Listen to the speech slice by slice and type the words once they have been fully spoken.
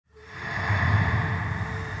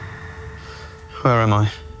Where am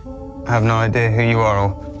I? I have no idea who you are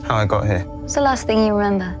or how I got here. What's the last thing you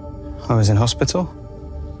remember? I was in hospital.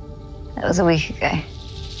 That was a week ago.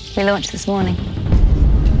 We launched this morning.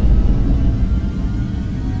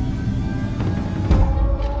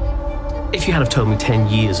 If you had have told me 10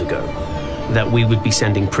 years ago that we would be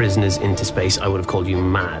sending prisoners into space, I would have called you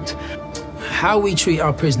mad. How we treat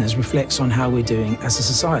our prisoners reflects on how we're doing as a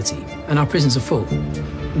society, and our prisons are full.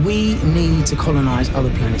 We need to colonize other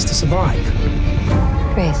planets to survive.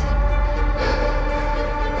 Breathe.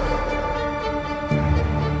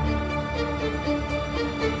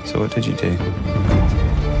 So what did you do?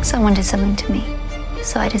 Someone did something to me,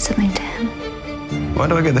 so I did something to him. Why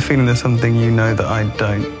do I get the feeling there's something you know that I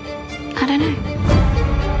don't? I don't know.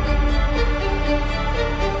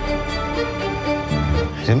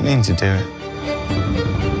 I didn't mean to do it.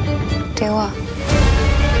 Do what?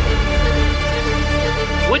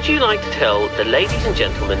 Would you like to tell the ladies and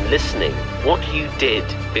gentlemen listening what you did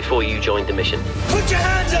before you joined the mission? Put your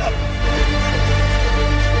hands up!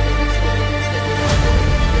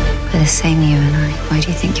 We're the same, you and I. Why do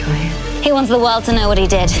you think you're here? He wants the world to know what he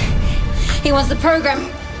did. He wants the program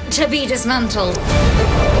to be dismantled.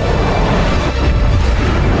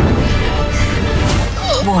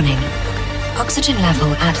 Warning. Oxygen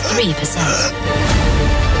level at 3%.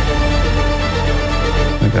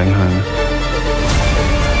 We're going home.